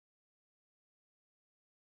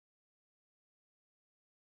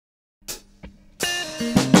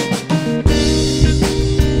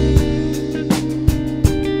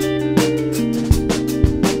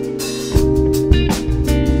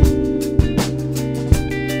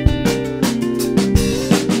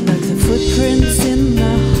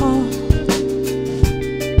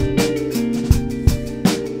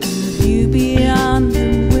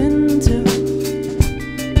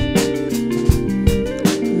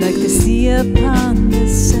like the sea upon the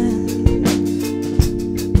sand,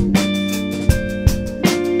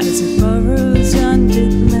 as it burrows under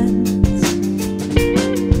lands,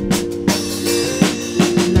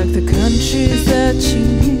 like the countries that you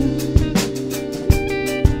knew,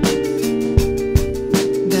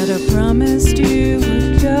 that I promised you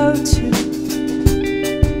would go to,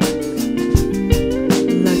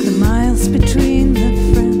 like the miles between the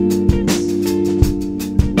friends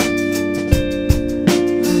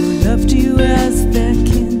who loved you as their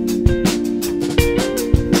kin.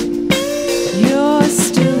 You're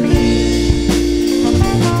still here.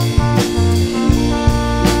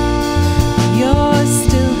 You're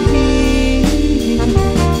still here.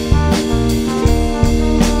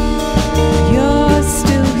 You're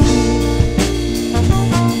still here.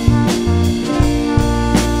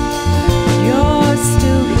 You're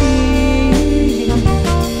still here.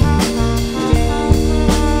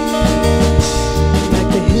 Like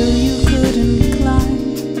the hill you couldn't climb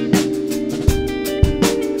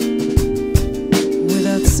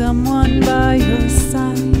without someone by your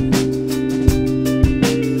side,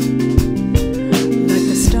 like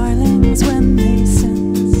the starlings when they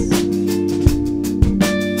sense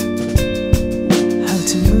how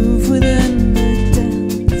to move within the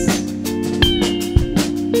dance,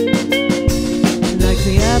 like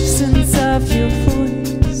the absence of your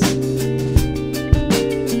voice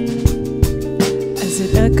as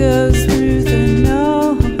it echoes through the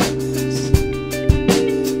noise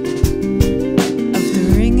of the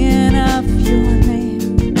ringing of your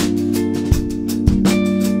name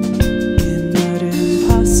in that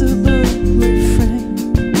impossible refrain.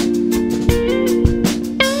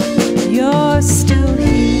 You're still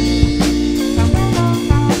here.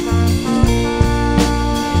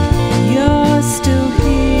 You're still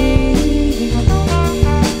here.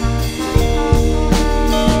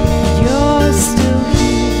 You're still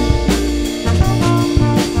here.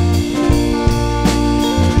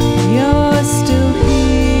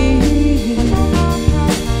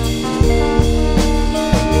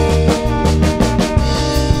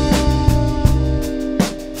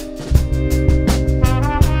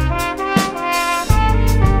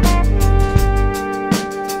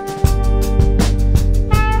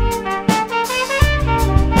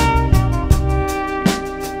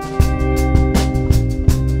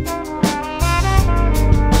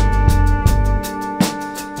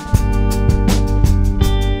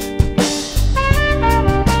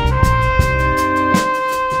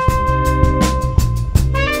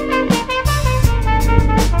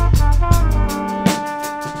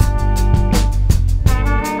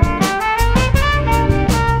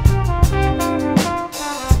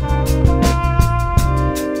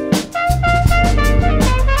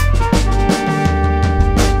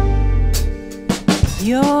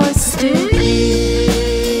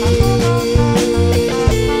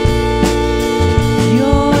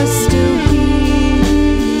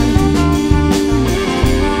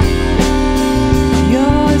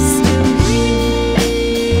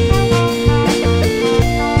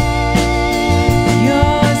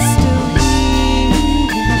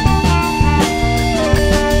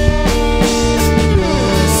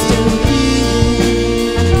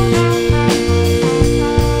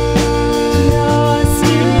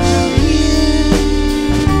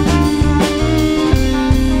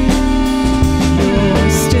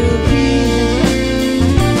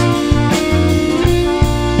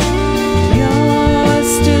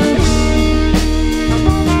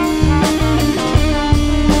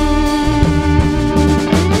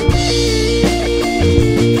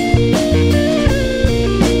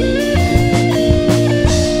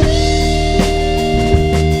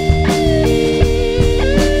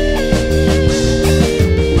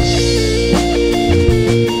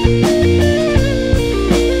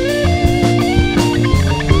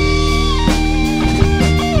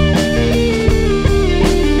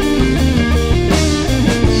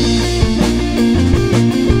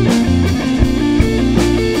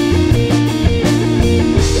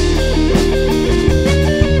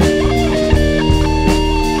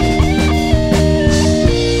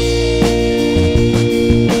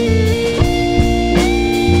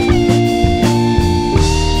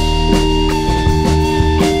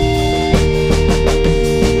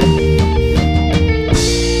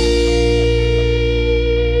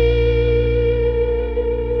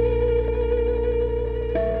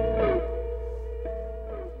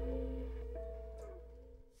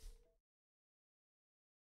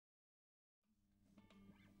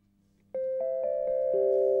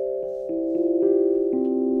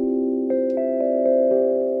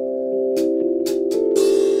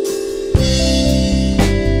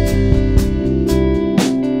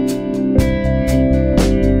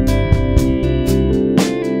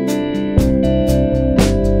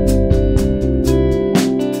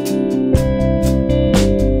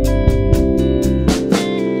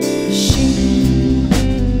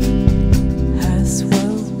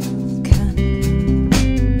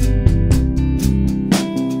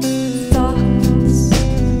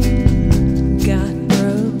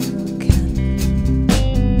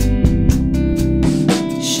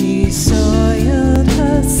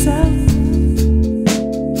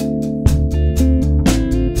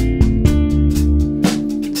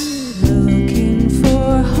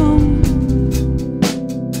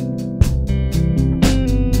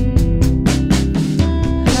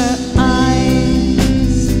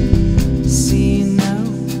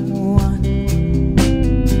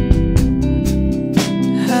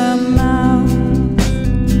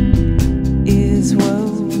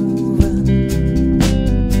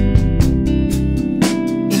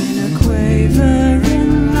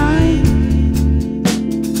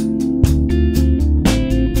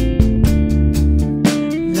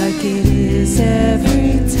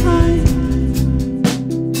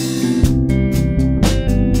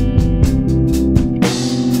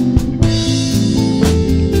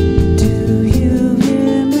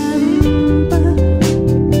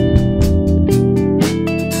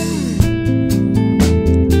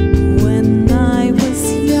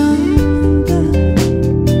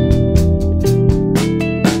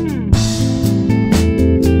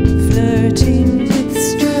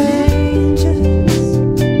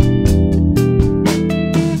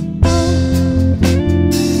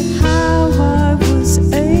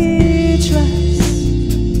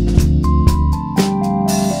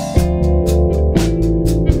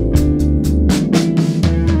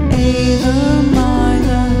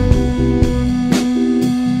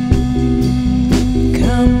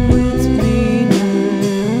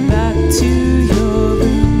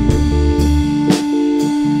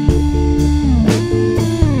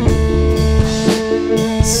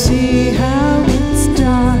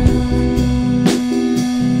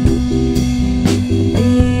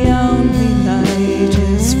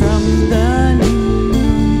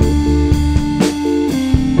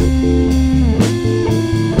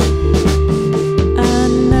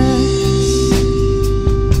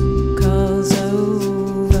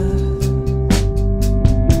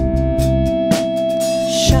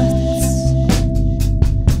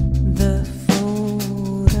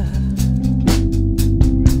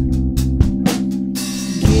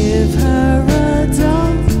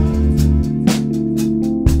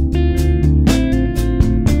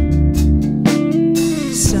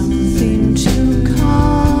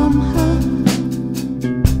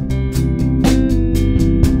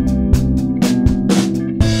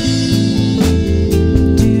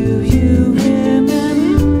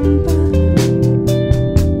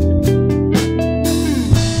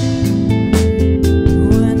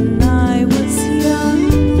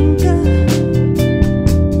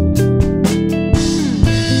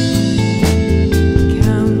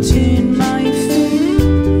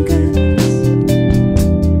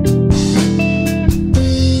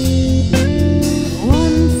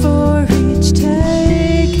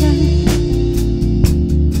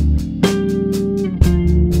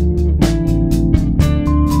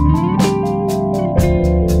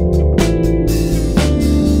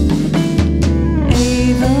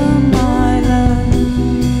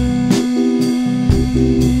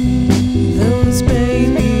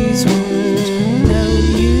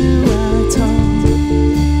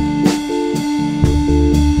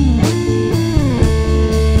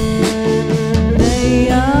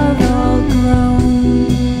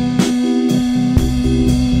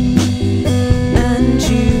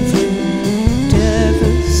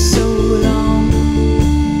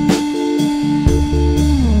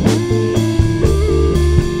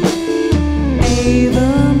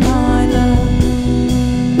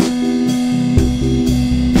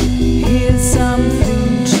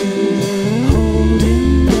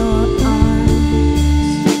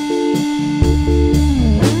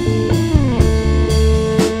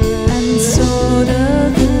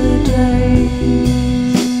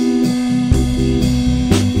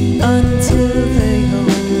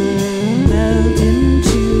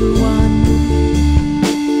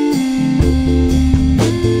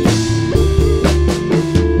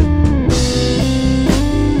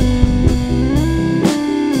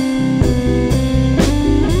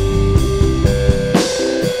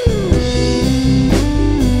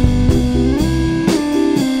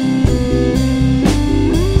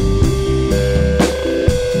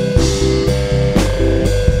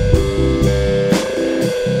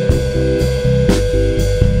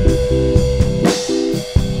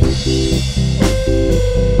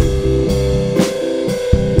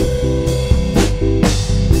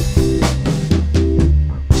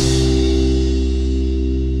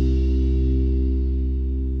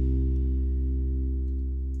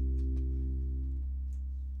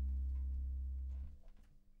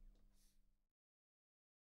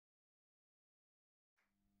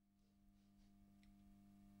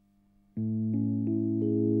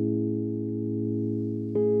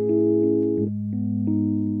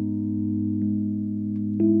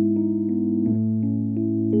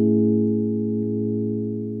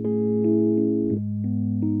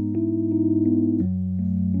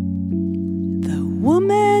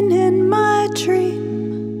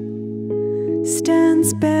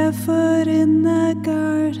 barefoot in the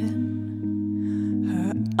garden,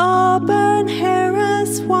 her auburn hair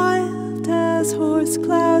as wild as horse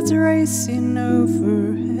clouds racing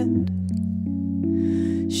overhead.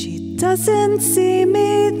 She doesn't see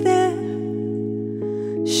me there,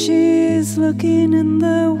 she's looking in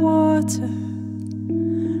the water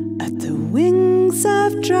at the wings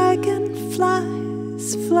of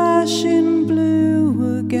dragonflies flashing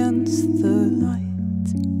blue against the light.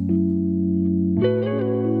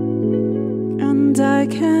 And I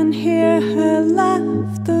can hear her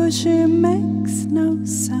laugh, though she makes no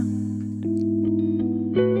sound.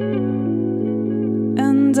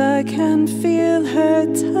 And I can feel her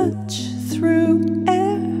touch through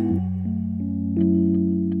air.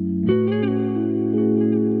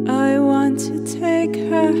 I want to take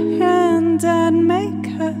her hand and make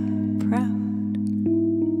her proud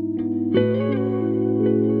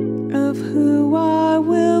of who I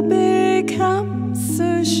will become,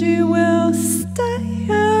 so she will stay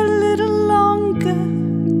a little longer.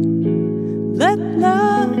 Let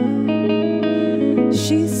love,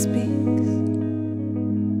 she speaks.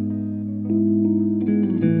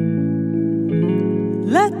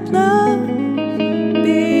 Let love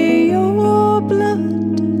be your blood.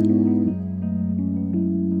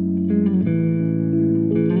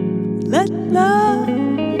 Let love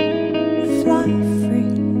fly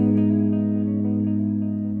free.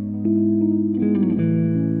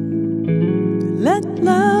 Let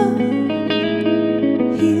love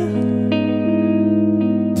heal.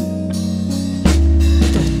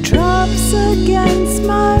 The drops against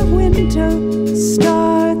my window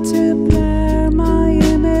start to blur my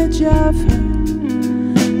image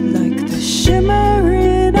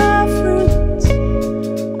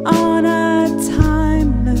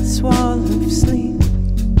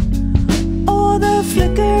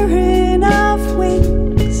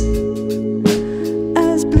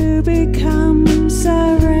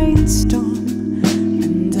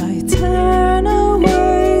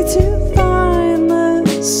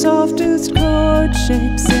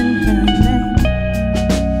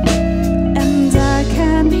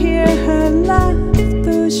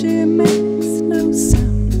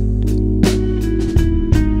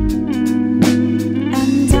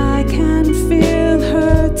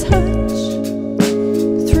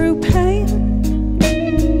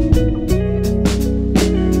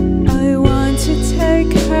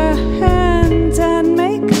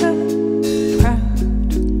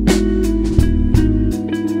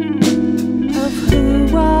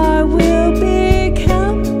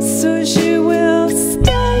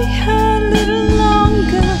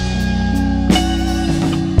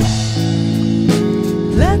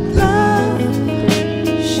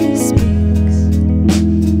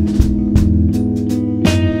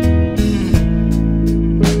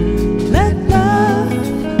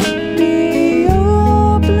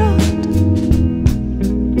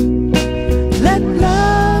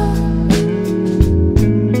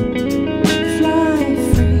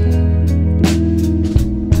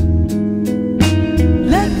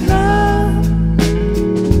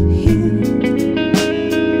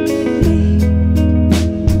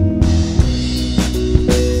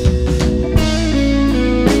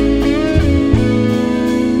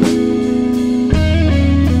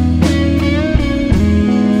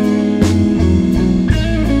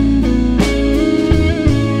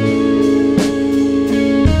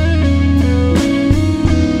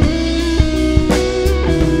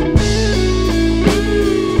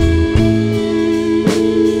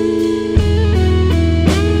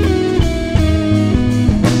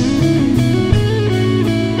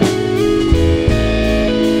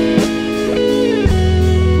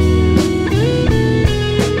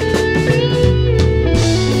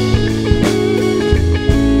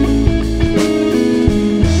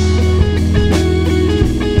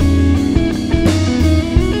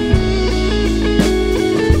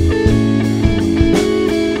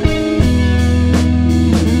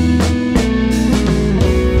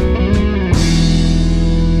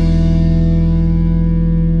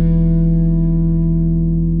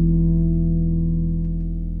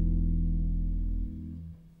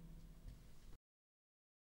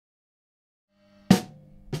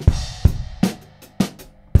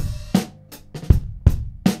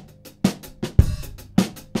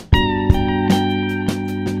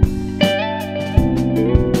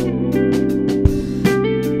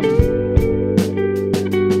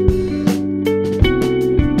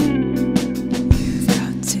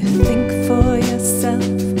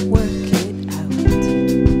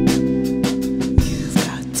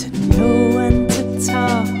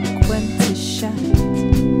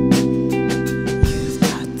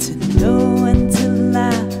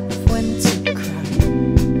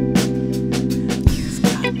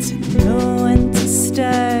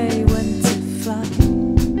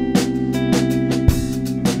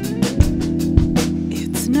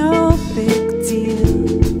deal.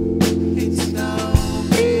 It's no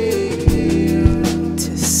big deal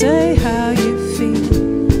to say how you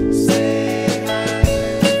feel. Say how you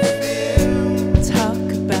feel. Talk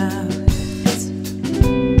about it.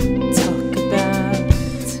 Talk about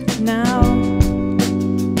it now.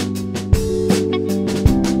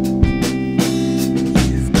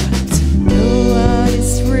 You've got to know what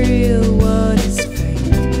is real, what is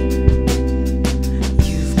fake.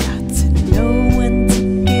 You've got to know when to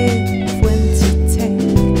give, when to take.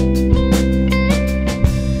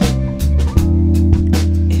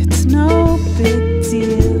 It's no big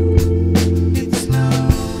deal. It's no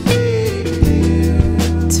big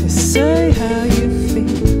deal to say how you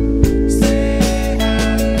feel. Say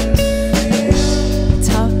how you feel.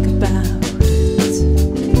 Talk about it.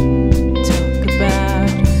 Talk about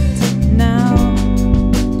it now.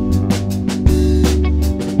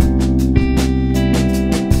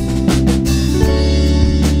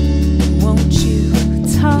 Won't you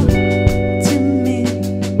talk to me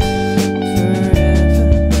forever?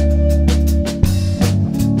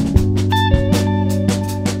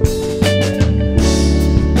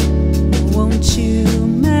 Won't you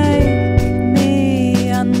make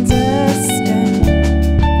me understand?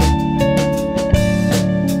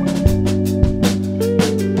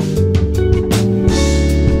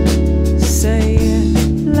 Say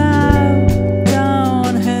it loud,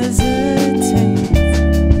 don't hesitate.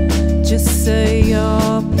 Just say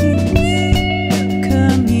your piece,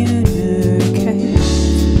 communicate.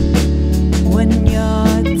 When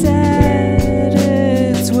you're dead,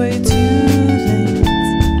 it's way too late.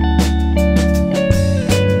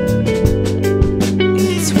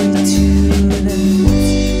 It's way too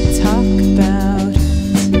late. Talk about it.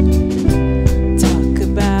 Talk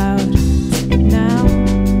about it now.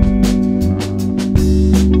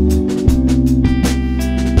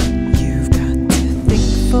 You've got to think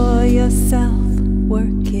for yourself,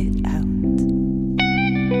 work it out.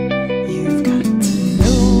 You've got to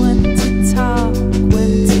know when to talk,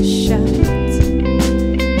 when to shout.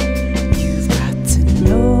 You've got to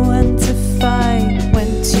know when to fight,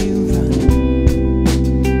 when to run.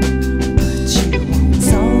 But you won't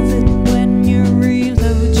solve it when you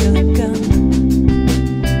reload your gun.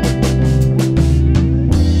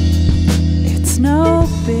 It's no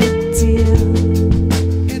big deal.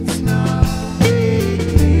 It's no big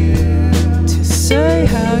deal to say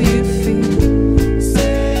how you feel.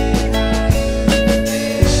 Say how you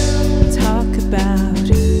feel. Talk about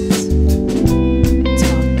it.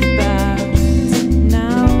 Talk about it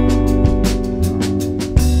now.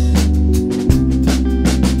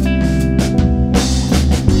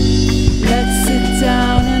 Let's sit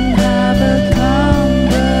down and have a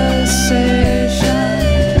conversation.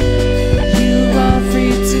 You are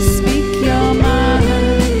free to speak your mind.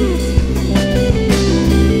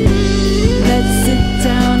 Let's sit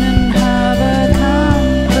down and have a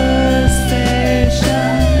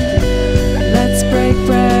conversation. Let's break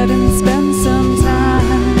bread and spend some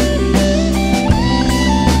time.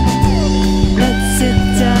 Let's sit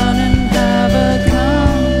down and have a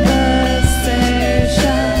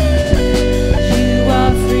conversation. You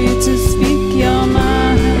are free to speak your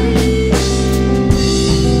mind.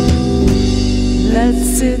 Let's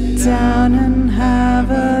sit down and have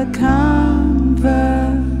a conversation.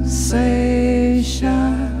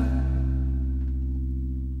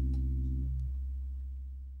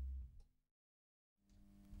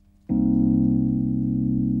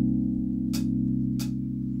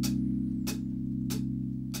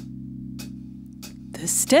 The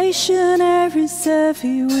station air is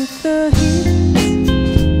heavy with the heat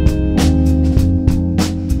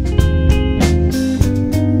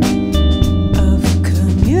of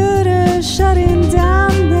commuters shutting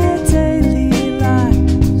down their daily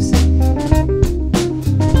lives.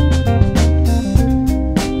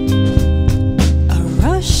 A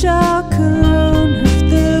rush hour cologne of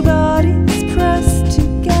the bodies pressed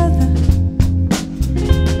together.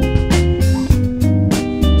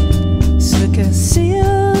 Slick as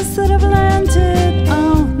seals that have landed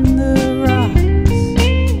on the rock.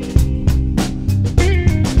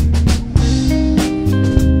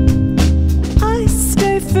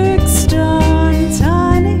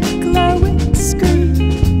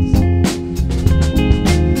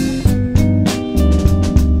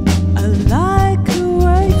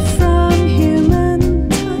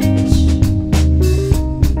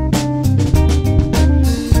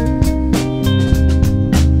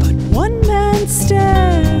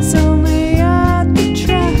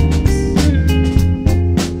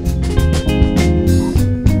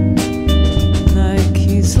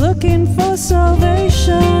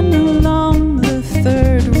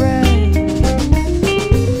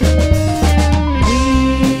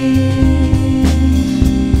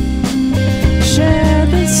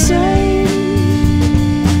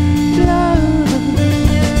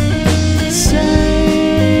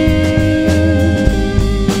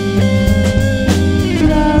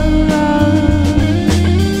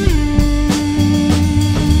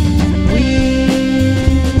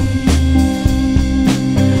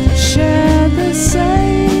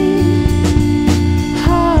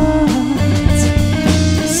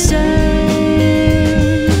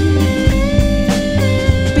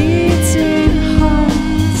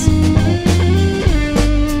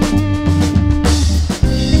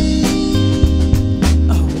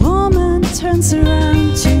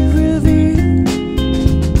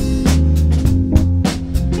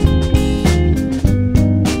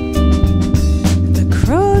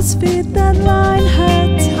 speed that line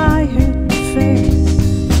her tired face.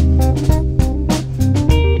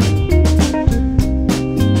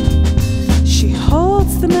 She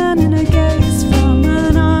holds the man in her gaze from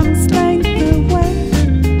an arm's length away.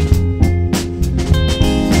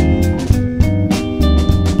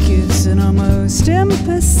 Gives an almost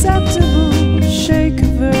imperceptible shake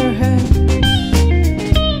of her head.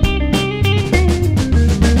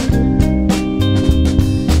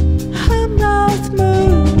 Her mouth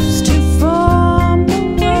moves to form the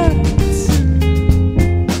words,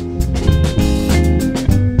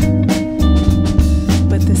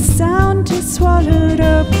 but the sound is swallowed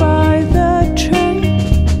up by